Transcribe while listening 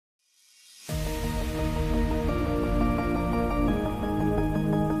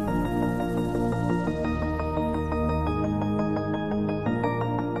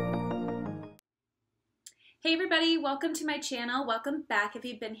Hey everybody, welcome to my channel. Welcome back if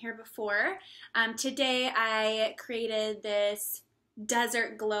you've been here before. Today I created this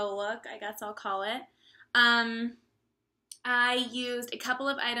desert glow look, I guess I'll call it. I used a couple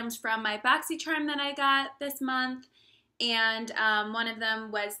of items from my Boxycharm that I got this month, and one of them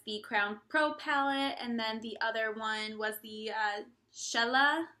was the Crown Pro palette, and then the other one was the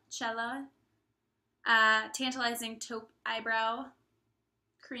Chella Tantalizing Taupe Eyebrow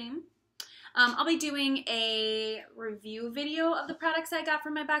Cream. I'll be doing a review video of the products I got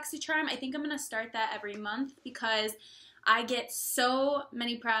from my Boxycharm. I think I'm going to start that every month because I get so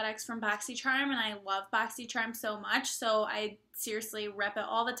many products from Boxycharm and I love Boxycharm so much, so I seriously rep it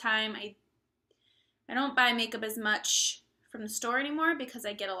all the time. I don't buy makeup as much from the store anymore because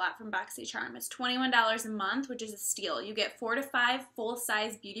I get a lot from Boxycharm. It's $21 a month, which is a steal. You get 4 to 5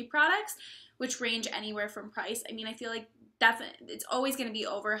 full-size beauty products, which range anywhere from price. I mean, I feel like it's always going to be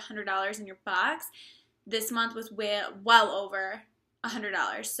over $100 in your box. This month was well over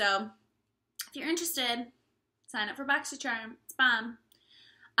 $100. So if you're interested, sign up for Boxycharm. It's bomb.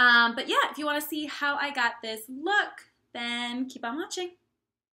 But yeah, if you want to see how I got this look, then keep on watching.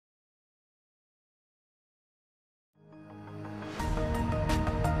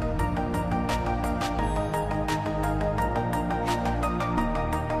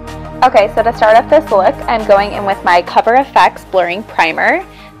 Okay, so to start off this look, I'm going in with my Cover FX Blurring Primer.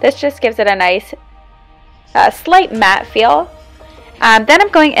 This just gives it a nice, slight matte feel. Then I'm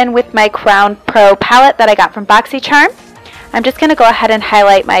going in with my Crown Pro palette that I got from Boxycharm. I'm just going to go ahead and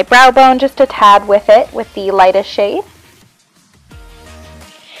highlight my brow bone just a tad with it, with the lightest shade.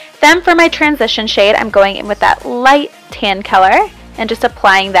 Then for my transition shade, I'm going in with that light tan color and just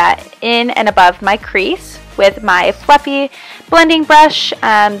applying that in and above my crease with my fluffy blending brush.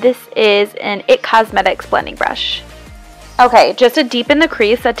 This is an IT Cosmetics blending brush. Okay, just to deepen the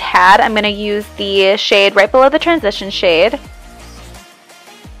crease a tad, I'm going to use the shade right below the transition shade.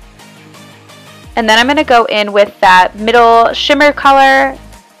 And then I'm going to go in with that middle shimmer color.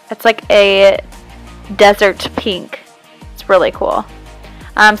 It's like a desert pink. It's really cool.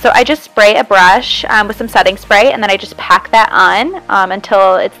 So I just spray a brush with some setting spray, and then I just pack that on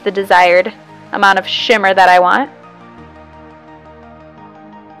until it's the desired amount of shimmer that I want.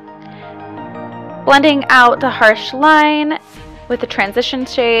 Blending out the harsh line with the transition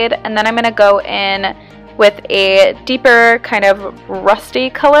shade, and then I'm going to go in with a deeper kind of rusty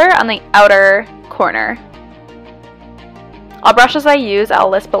color on the outer corner. All brushes I use I'll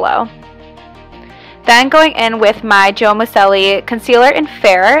list below. Then going in with my Mousselli concealer in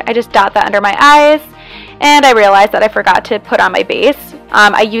Fair, I just dot that under my eyes, and I realized that I forgot to put on my base.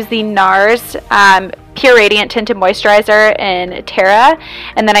 I use the Nars Pure Radiant Tinted Moisturizer in Terre,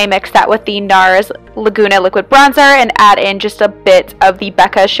 and then I mix that with the Nars Laguna Liquid Bronzer and add in just a bit of the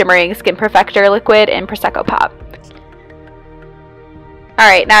Becca Shimmering Skin Perfector Liquid in Prosecco Pop.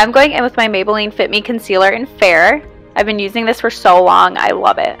 Alright, now I'm going in with my Maybelline FitMe Concealer in Fair. I've been using this for so long, I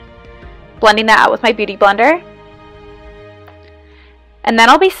love it. Blending that out with my Beauty Blender. And then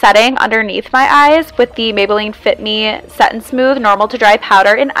I'll be setting underneath my eyes with the Maybelline FitMe Set and Smooth Normal to Dry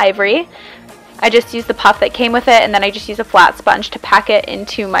Powder in Ivory. I just use the puff that came with it, and then I just use a flat sponge to pack it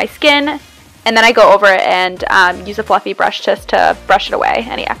into my skin. And then I go over it and use a fluffy brush just to brush it away,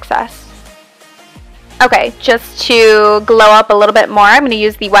 any excess. Okay, just to glow up a little bit more, I'm going to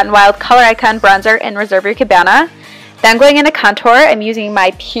use the Wet n Wild Color Icon Bronzer in Reserve Your Cabana. Then going into contour, I'm using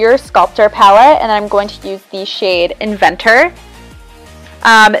my Pure Sculptor palette, and I'm going to use the shade Inventor.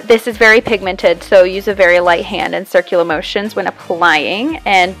 This is very pigmented, so use a very light hand and circular motions when applying,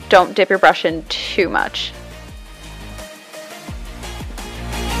 and don't dip your brush in too much.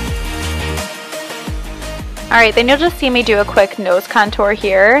 Alright, then you'll just see me do a quick nose contour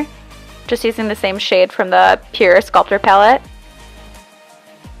here, just using the same shade from the Pure Sculptor palette.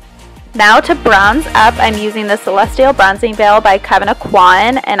 Now to bronze up, I'm using the Celestial Bronzing Veil by Kevyn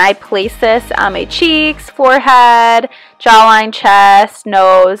Aucoin, and I place this on my cheeks, forehead, jawline, chest,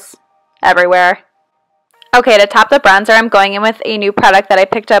 nose, everywhere. Okay, to top the bronzer, I'm going in with a new product that I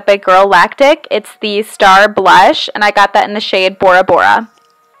picked up by Girlactik. It's the Star Blush, and I got that in the shade Bora.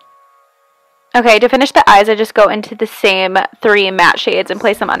 Okay, to finish the eyes, I just go into the same 3 matte shades and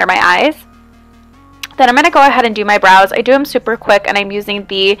place them under my eyes. Then I'm going to go ahead and do my brows. I do them super quick, and I'm using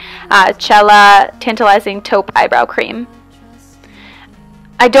the Chella Tantalizing Taupe Eyebrow Cream.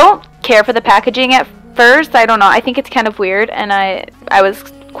 I don't care for the packaging at first. I don't know. I think it's kind of weird, and I was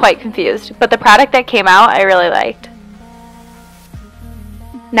quite confused. But the product that came out, I really liked.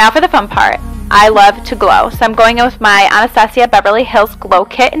 Now for the fun part. I love to glow. So I'm going in with my Anastasia Beverly Hills Glow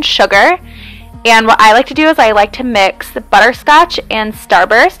Kit in Sugar. And what I like to do is I like to mix Butterscotch and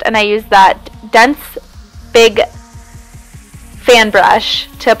Starburst, and I use that dense big fan brush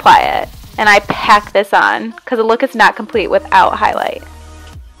to apply it. And I pack this on because the look is not complete without highlight.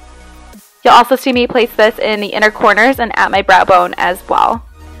 You'll also see me place this in the inner corners and at my brow bone as well.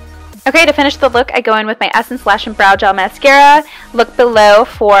 Okay, to finish the look, I go in with my Essence Lash and Brow Gel Mascara. Look below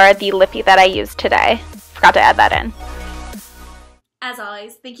for the lippy that I used today. Forgot to add that in. As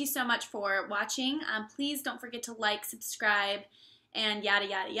always, thank you so much for watching. Please don't forget to like, subscribe, and yada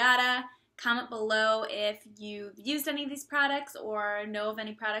yada yada. Comment below if you've used any of these products or know of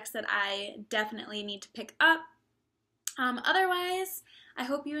any products that I definitely need to pick up. Otherwise, I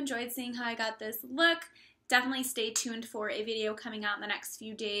hope you enjoyed seeing how I got this look. Definitely stay tuned for a video coming out in the next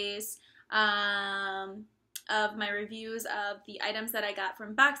few days of my reviews of the items that I got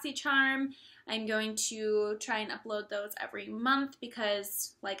from Boxycharm. I'm going to try and upload those every month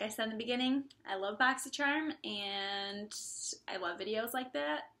because, like I said in the beginning, I love Boxycharm and I love videos like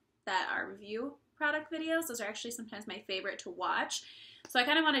that are review product videos. Those are actually sometimes my favorite to watch. So I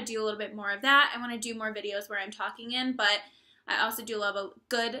kind of want to do a little bit more of that. I want to do more videos where I'm talking in, but I also do love a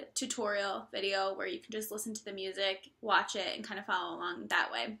good tutorial video where you can just listen to the music, watch it, and kind of follow along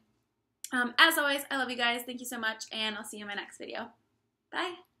that way. As always, I love you guys. Thank you so much, and I'll see you in my next video.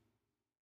 Bye!